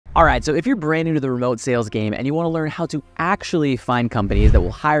All right, so if you're brand new to the remote sales game and you want to learn how to actually find companies that will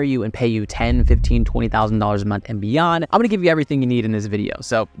hire you and pay you $10,000, $15,000, $20,000 a month and beyond, I'm going to give you everything you need in this video.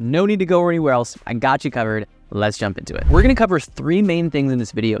 So no need to go anywhere else. I got you covered. Let's jump into it. We're going to cover three main things in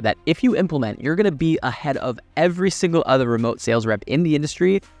this video that if you implement, you're going to be ahead of every single other remote sales rep in the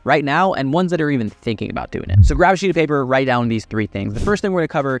industry right now and ones that are even thinking about doing it. So grab a sheet of paper, write down these three things. The first thing we're going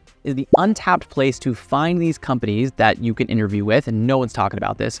to cover is the untapped place to find these companies that you can interview with, and no one's talking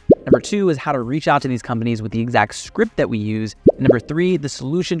about this. Number two is how to reach out to these companies with the exact script that we use. And number three, the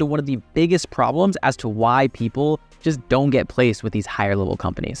solution to one of the biggest problems as to why people just don't get placed with these higher level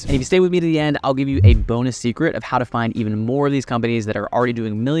companies. And if you stay with me to the end, I'll give you a bonus secret of how to find even more of these companies that are already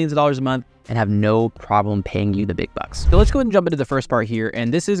doing millions of dollars a month and have no problem paying you the big bucks. So let's go ahead and jump into the first part here.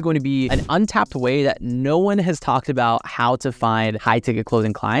 And this is going to be an untapped way that no one has talked about how to find high ticket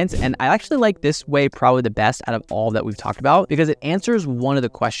closing clients. And I actually like this way probably the best out of all that we've talked about because it answers one of the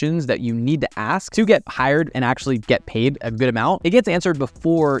questions that you need to ask to get hired and actually get paid a good amount. It gets answered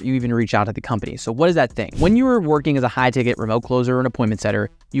before you even reach out to the company. So what is that thing? When you are working as a high ticket remote closer or an appointment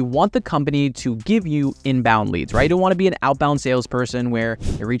setter, you want the company to give you inbound leads, right? You don't want to be an outbound salesperson where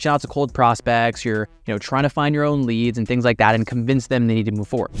you're reaching out to cold prospects, you're trying to find your own leads and things like that and convince them they need to move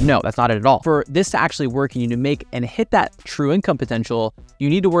forward. No, that's not it at all. For this to actually work, you need to make and hit that true income potential, you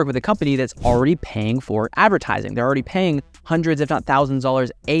need to work with a company that's already paying for advertising. They're already paying hundreds, if not thousands of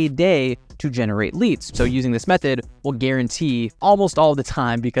dollars a day to generate leads. So using this method will guarantee almost all of the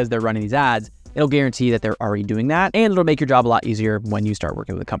time, because they're running these ads, it'll guarantee that they're already doing that, and it'll make your job a lot easier when you start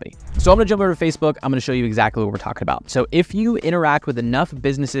working with a company. So I'm gonna jump over to Facebook. I'm gonna show you exactly what we're talking about. So if you interact with enough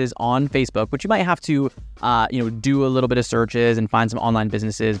businesses on Facebook, which you might have to, do a little bit of searches and find some online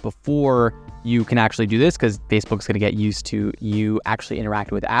businesses before you can actually do this, because Facebook's gonna get used to you actually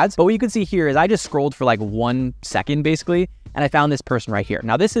interacting with ads. But what you can see here is I just scrolled for like 1 second basically, and I found this person right here.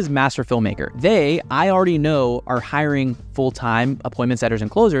 Now this is Master Filmmaker. I already know, are hiring full-time appointment setters and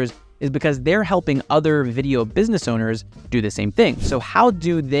closers is because they're helping other video business owners do the same thing. So how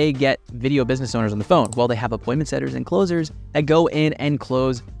do they get video business owners on the phone? Well, they have appointment setters and closers that go in and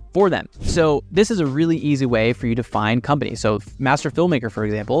close for them. So this is a really easy way for you to find companies. So Master Filmmaker, for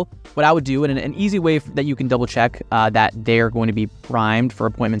example, what I would do, and an easy way that you can double check that they're going to be primed for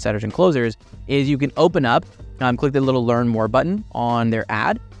appointment setters and closers is you can open up, click the little learn more button on their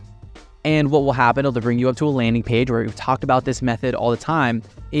ad. And what will happen, it'll bring you up to a landing page where we've talked about this method all the time,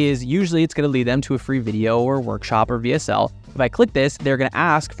 is usually it's going to lead them to a free video or workshop or VSL. If I click this, they're going to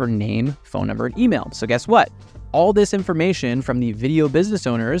ask for name, phone number, and email. So guess what? All this information from the video business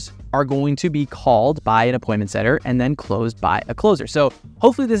owners are going to be called by an appointment setter and then closed by a closer. So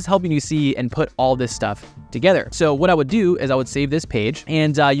hopefully this is helping you see and put all this stuff together. So what I would do is I would save this page,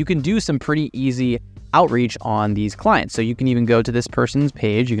 and you can do some pretty easy outreach on these clients. So you can even go to this person's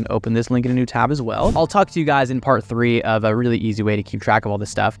page. You can open this link in a new tab as well. I'll talk to you guys in part 3 of a really easy way to keep track of all this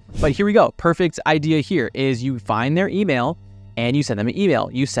stuff. But here we go. Perfect idea here is you find their email and you send them an email.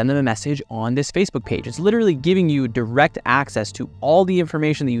 You send them a message on this Facebook page. It's literally giving you direct access to all the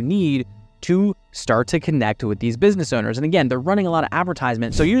information that you need to start to connect with these business owners. And again, they're running a lot of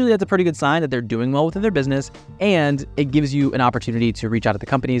advertisement. So usually that's a pretty good sign that they're doing well within their business, and it gives you an opportunity to reach out to the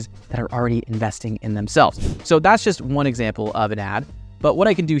companies that are already investing in themselves. So that's just one example of an ad. But what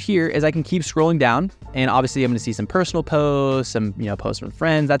I can do here is I can keep scrolling down, and obviously I'm going to see some personal posts, some posts from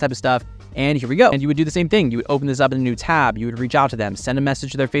friends, that type of stuff. And here we go. And you would do the same thing. You would open this up in a new tab. You would reach out to them, send a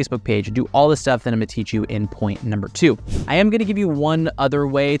message to their Facebook page, do all the stuff that I'm going to teach you in point number 2. I am going to give you one other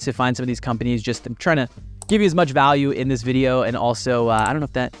way to find some of these companies. Just I'm trying to give you as much value in this video. And also, I don't know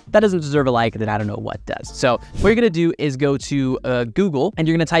if that doesn't deserve a like, then I don't know what does. So what you're going to do is go to Google, and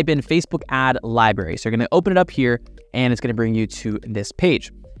you're going to type in Facebook ad library. So you're going to open it up here, and it's going to bring you to this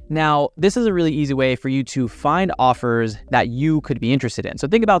page. Now, this is a really easy way for you to find offers that you could be interested in. So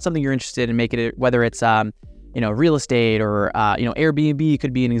think about something you're interested in, make it, whether it's, real estate or, Airbnb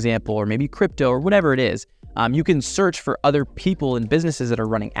could be an example, or maybe crypto or whatever it is. You can search for other people and businesses that are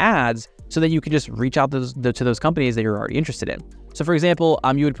running ads so that you can just reach out to those companies that you're already interested in. So for example,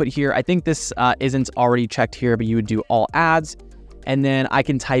 you would put here, I think this isn't already checked here, but you would do all ads. And then I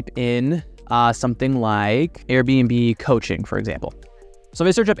can type in something like Airbnb coaching, for example. So if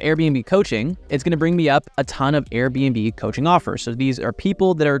I search up Airbnb coaching, it's going to bring me up a ton of Airbnb coaching offers. So these are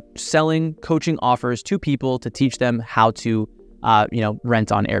people that are selling coaching offers to people to teach them how to,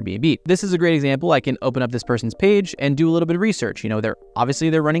 rent on Airbnb. This is a great example. I can open up this person's page and do a little bit of research.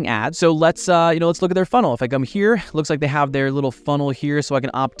 They're running ads. So let's look at their funnel. If I come here, looks like they have their little funnel here, so I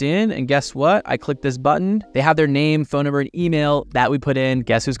can opt in. And guess what? I click this button. They have their name, phone number, and email that we put in.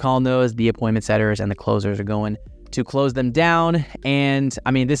 Guess who's calling those? The appointment setters and the closers are going to close them down. And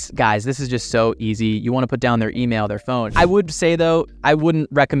I mean, this is just so easy. You want to put down their email, their phone. I would say though, I wouldn't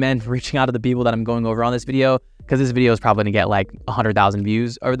recommend reaching out to the people that I'm going over on this video, because this video is probably gonna get like 100,000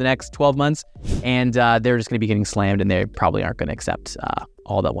 views over the next 12 months. And they're just gonna be getting slammed, and they probably aren't gonna accept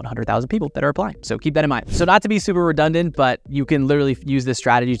all the 100,000 people that are applying. So keep that in mind. So not to be super redundant, but you can literally use this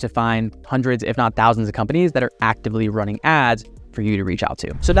strategy to find hundreds, if not thousands of companies that are actively running ads for you to reach out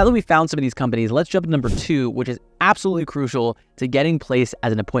to. So now that we've found some of these companies, let's jump to number 2, which is absolutely crucial to getting placed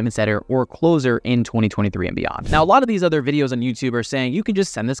as an appointment setter or closer in 2023 and beyond. Now, a lot of these other videos on YouTube are saying you can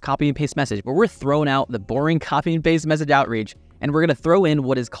just send this copy and paste message, but we're throwing out the boring copy and paste message outreach, and we're gonna throw in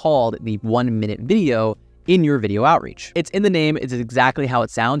what is called the 1-minute video in your video outreach. It's in the name, it's exactly how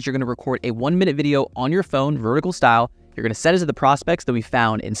it sounds. You're gonna record a 1-minute video on your phone, vertical style. You're gonna send it to the prospects that we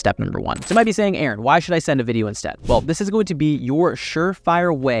found in step number 1. So you might be saying, Aaron, why should I send a video instead? Well, this is going to be your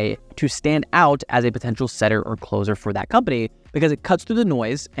surefire way to stand out as a potential setter or closer for that company, because it cuts through the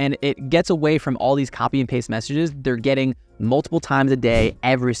noise and it gets away from all these copy and paste messages they're getting multiple times a day,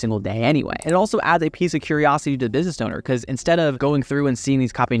 every single day anyway. And it also adds a piece of curiosity to the business owner, because instead of going through and seeing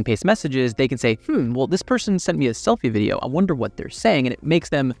these copy and paste messages, they can say, well, this person sent me a selfie video. I wonder what they're saying. And it makes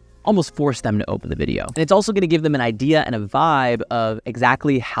them almost force them to open the video. And it's also going to give them an idea and a vibe of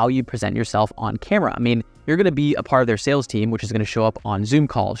exactly how you present yourself on camera. I mean, you're going to be a part of their sales team, which is going to show up on Zoom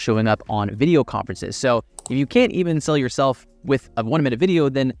calls, showing up on video conferences. So if you can't even sell yourself with a 1-minute video,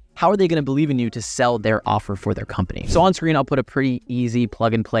 then how are they going to believe in you to sell their offer for their company? So on screen, I'll put a pretty easy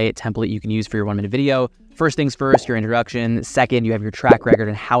plug and play template you can use for your 1-minute video. First things first, your introduction. Second, you have your track record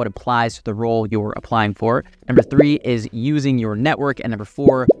and how it applies to the role you're applying for. Number 3 is using your network. And number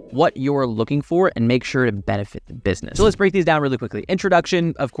 4, what you're looking for and make sure to benefit the business. So let's break these down really quickly.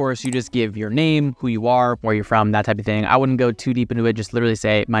 Introduction, of course, you just give your name, who you are, where you're from, that type of thing. I wouldn't go too deep into it. Just literally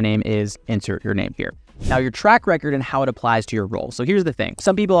say, my name is, insert your name here. Now, your track record and how it applies to your role. So here's the thing.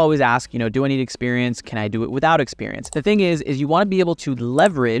 Some people always ask, do I need experience? Can I do it without experience? The thing is you want to be able to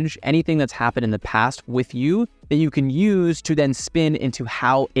leverage anything that's happened in the past with you that you can use to then spin into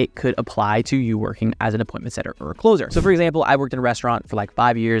how it could apply to you working as an appointment setter or a closer. So for example, I worked in a restaurant for like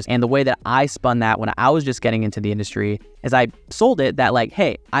 5 years, and the way that I spun that when I was just getting into the industry is I sold it that like,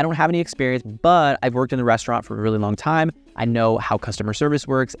 hey, I don't have any experience, but I've worked in the restaurant for a really long time. I know how customer service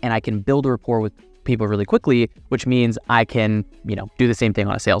works, and I can build a rapport with people really quickly, which means I can, do the same thing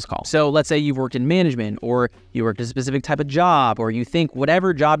on a sales call. So let's say you've worked in management, or you worked a specific type of job, or you think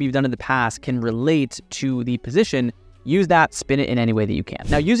whatever job you've done in the past can relate to the position. Use that, spin it in any way that you can.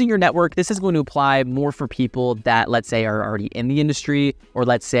 Now, using your network, this is going to apply more for people that, let's say, are already in the industry, or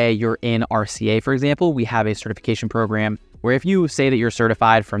let's say you're in RCA, for example. We have a certification program where if you say that you're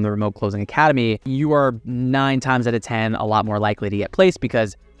certified from the Remote Closing Academy, you are 9 times out of 10 a lot more likely to get placed,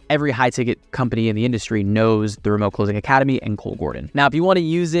 because every high-ticket company in the industry knows the Remote Closing Academy and Cole Gordon. Now, if you want to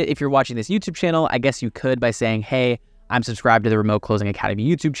use it, if you're watching this YouTube channel, I guess you could by saying, hey, I'm subscribed to the Remote Closing Academy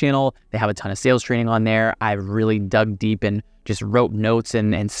YouTube channel. They have a ton of sales training on there. I've really dug deep and just wrote notes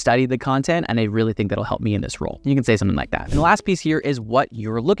and studied the content, and I really think that'll help me in this role. You can say something like that. And the last piece here is what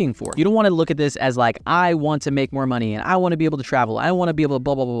you're looking for. You don't want to look at this as like, I want to make more money and I want to be able to travel. I want to be able to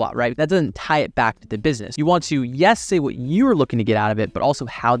blah, blah, blah, blah, right? That doesn't tie it back to the business. You want to, yes, say what you're looking to get out of it, but also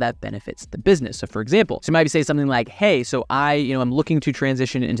how that benefits the business. So for example, so you might say something like, hey, so I'm looking to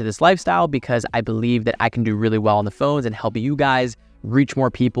transition into this lifestyle because I believe that I can do really well on the phones and help you guys reach more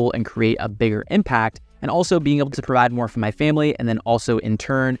people and create a bigger impact. And also being able to provide more for my family, and then also in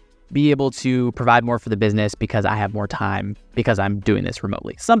turn, be able to provide more for the business because I have more time because I'm doing this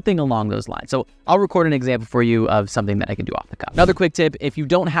remotely. Something along those lines. So I'll record an example for you of something that I can do off the cuff. Another quick tip, if you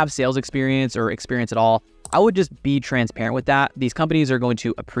don't have sales experience or experience at all, I would just be transparent with that. These companies are going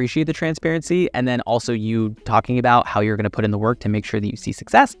to appreciate the transparency, and then also you talking about how you're going to put in the work to make sure that you see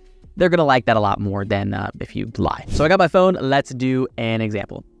success. They're going to like that a lot more than if you lie. So I got my phone. Let's do an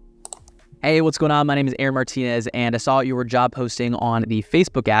example. Hey, what's going on? My name is Aaron Martinez, and I saw your job posting on the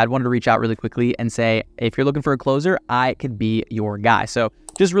Facebook ad. Wanted to reach out really quickly and say, if you're looking for a closer, I could be your guy. So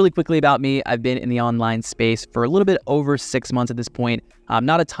just really quickly about me, I've been in the online space for a little bit over 6 months at this point.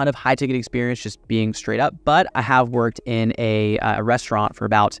 Not a ton of high ticket experience, just being straight up, but I have worked in a restaurant for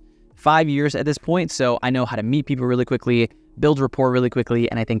about 5 years at this point. So I know how to meet people really quickly, build rapport really quickly,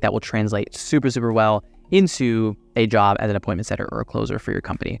 and I think that will translate super, super well into a job as an appointment setter or a closer for your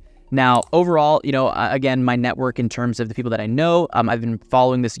company. Now, overall, again, my network in terms of the people that I know, I've been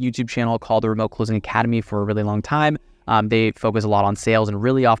following this YouTube channel called the Remote Closing Academy for a really long time. They focus a lot on sales and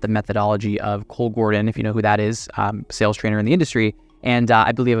really off the methodology of Cole Gordon, if you know who that is, sales trainer in the industry. And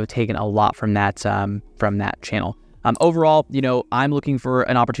I believe I've taken a lot from that channel. Overall, I'm looking for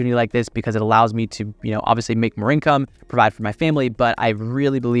an opportunity like this because it allows me to, obviously make more income, provide for my family, but I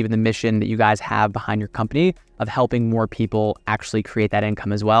really believe in the mission that you guys have behind your company of helping more people actually create that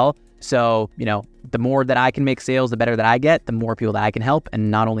income as well. So, the more that I can make sales, the better that I get, the more people that I can help,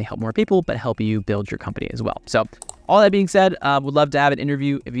 and not only help more people, but help you build your company as well. So all that being said, would love to have an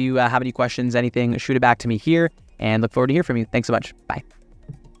interview. If you have any questions, anything, shoot it back to me here, and look forward to hearing from you. Thanks so much. Bye.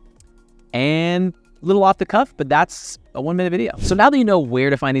 And a little off the cuff, but that's a 1-minute video. So now that you know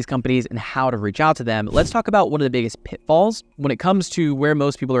where to find these companies and how to reach out to them, let's talk about one of the biggest pitfalls when it comes to where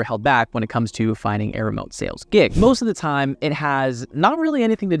most people are held back when it comes to finding a remote sales gig. Most of the time, it has not really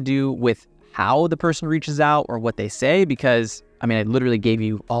anything to do with how the person reaches out or what they say, because I literally gave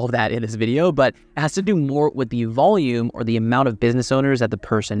you all of that in this video, but it has to do more with the volume or the amount of business owners that the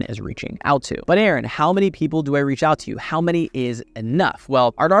person is reaching out to. But Aaron, how many people do I reach out to? How many is enough?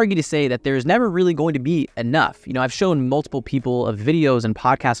 Well, I'd argue to say that there's never really going to be enough. I've shown multiple people of videos and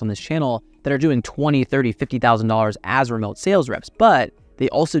podcasts on this channel that are doing $20,000, $30,000, $50,000 as remote sales reps, but they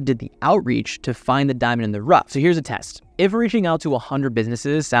also did the outreach to find the diamond in the rough. So here's a test. If reaching out to 100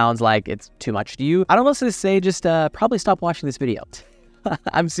 businesses sounds like it's too much to you, I'd almost say just probably stop watching this video.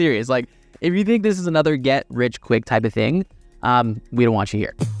 I'm serious. Like, if you think this is another get rich quick type of thing, we don't want you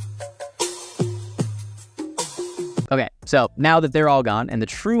here. Okay, so now that they're all gone and the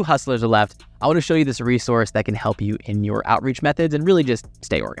true hustlers are left, I want to show you this resource that can help you in your outreach methods and really just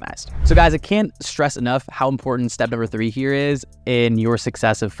stay organized. So guys, I can't stress enough how important step number 3 here is in your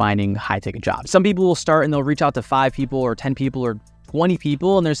success of finding high-ticket jobs. Some people will start and they'll reach out to 5 people or 10 people or 20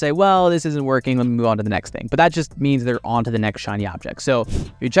 people and they'll say, well, this isn't working, let me move on to the next thing. But that just means they're on to the next shiny object. So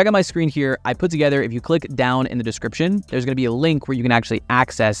if you check out my screen here, I put together, if you click down in the description, there's gonna be a link where you can actually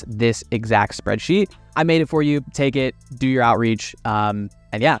access this exact spreadsheet. I made it for you, take it, do your outreach, and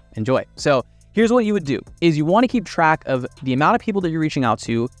yeah, enjoy. So here's what you would do, is you wanna keep track of the amount of people that you're reaching out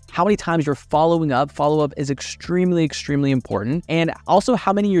to, how many times you're following up. Follow-up is extremely, extremely important. And also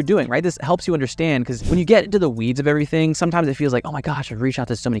how many you're doing, right? This helps you understand, because when you get into the weeds of everything, sometimes it feels like, oh my gosh, I've reached out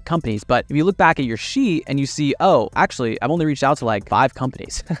to so many companies. But if you look back at your sheet and you see, oh, actually, I've only reached out to like 5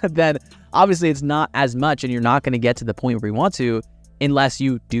 companies, then obviously it's not as much and you're not gonna get to the point where you want to unless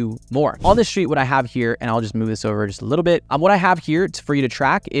you do more. On this sheet, what I have here, and I'll just move this over just a little bit. What I have here for you to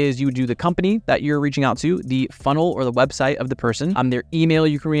track is you do the company that you're reaching out to, the funnel or the website of the person, their email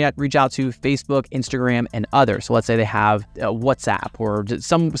you can reach out to, Facebook, Instagram, and others. So let's say they have WhatsApp or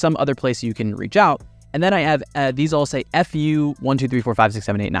some other place you can reach out. And then I have, these all say FU 1, 2, 3, 4, 5, 6,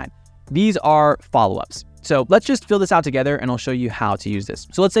 7, 8, 9. These are follow-ups. So let's just fill this out together and I'll show you how to use this.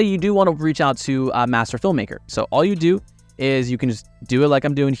 So let's say you do want to reach out to a master filmmaker. So all you do is you can just do it like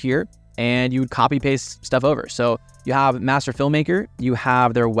I'm doing here and you would copy paste stuff over. So you have master filmmaker, you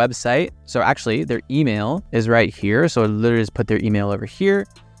have their website. So actually their email is right here. So I literally just put their email over here.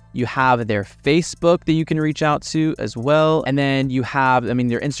 You have their Facebook that you can reach out to as well. And then you have, their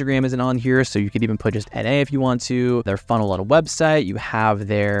Instagram isn't on here. So you could even put just NA if you want to. Their funnel on a website, you have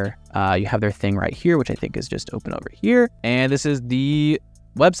their thing right here, which I think is just open over here. And this is the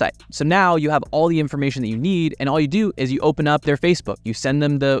website. So now you have all the information that you need, and all you do is you open up their Facebook. You send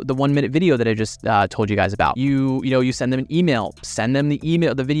them the 1-minute video that I just told you guys about. You send them an email. Send them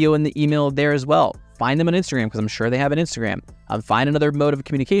the video and the email there as well. Find them on Instagram, because I'm sure they have an Instagram. Find another mode of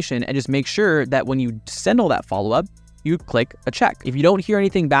communication and just make sure that when you send all that follow-up, you click a check. If you don't hear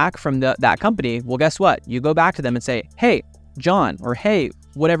anything back from that company, well, guess what? You go back to them and say, hey, John, or hey,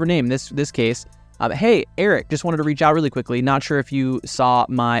 whatever name, this case, hey, Eric, just wanted to reach out really quickly. Not sure if you saw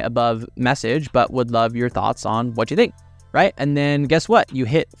my above message, but would love your thoughts on what you think, right? And then guess what? You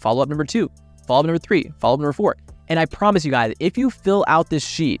hit follow-up number 2, follow-up number 3, follow-up number 4. And I promise you guys, if you fill out this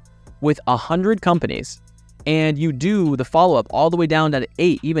sheet with 100 companies and you do the follow-up all the way down to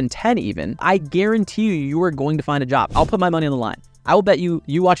 8, even 10 even, I guarantee you are going to find a job. I'll put my money on the line. I will bet you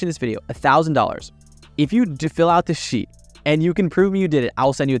watching this video, $1,000. If you fill out this sheet and you can prove me you did it, I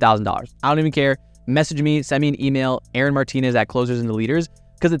will send you $1,000. I don't even care. Message me, send me an email, Aaron Martinez at Closers and the Leaders.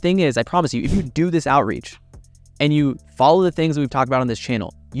 Because the thing is, I promise you, if you do this outreach and you follow the things that we've talked about on this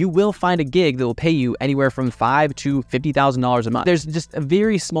channel, you will find a gig that will pay you anywhere from $5,000 to $50,000 a month. There's just a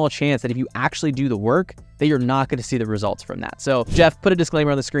very small chance that if you actually do the work, that you're not going to see the results from that. So Jeff, put a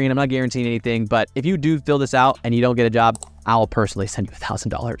disclaimer on the screen. I'm not guaranteeing anything, but if you do fill this out and you don't get a job, I'll personally send you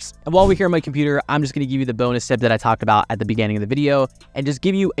 $1,000. And while we're here on my computer, I'm just going to give you the bonus tip that I talked about at the beginning of the video and just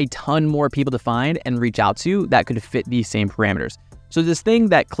give you a ton more people to find and reach out to that could fit these same parameters. So this thing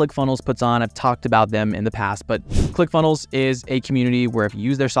that ClickFunnels puts on, I've talked about them in the past, but ClickFunnels is a community where if you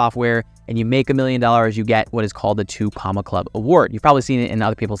use their software and you make $1 million, you get what is called the 2 Comma Club Award. You've probably seen it in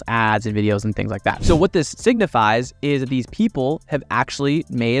other people's ads and videos and things like that. So what this signifies is that these people have actually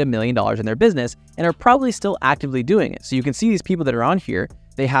made $1 million in their business and are probably still actively doing it. So you can see these people that are on here,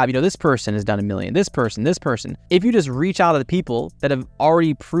 they have, you know, this person has done $1 million, this person. If you just reach out to the people that have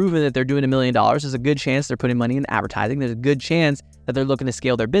already proven that they're doing $1 million, there's a good chance they're putting money in advertising. There's a good chance that they're looking to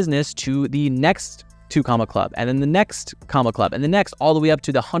scale their business to the next 2 Comma Club, and then the next Comma Club, and the next, all the way up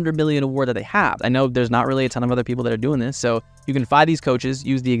to the 100 million award that they have. I know there's not really a ton of other people that are doing this, so you can find these coaches,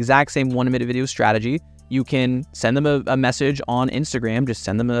 use the exact same 1-minute video strategy. You can send them a message on Instagram, just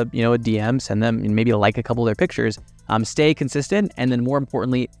send them a DM, send them maybe like a couple of their pictures, stay consistent, and then more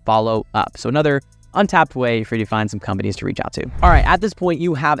importantly, follow up. So another untapped way for you to find some companies to reach out to. All right, at this point,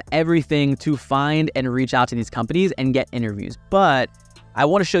 you have everything to find and reach out to these companies and get interviews. But I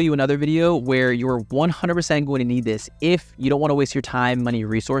want to show you another video where you're 100% going to need this if you don't want to waste your time, money,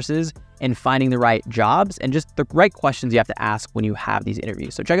 resources in finding the right jobs and just the right questions you have to ask when you have these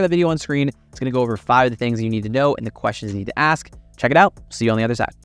interviews. So check out the video on screen. It's going to go over 5 of the things you need to know and the questions you need to ask. Check it out. See you on the other side.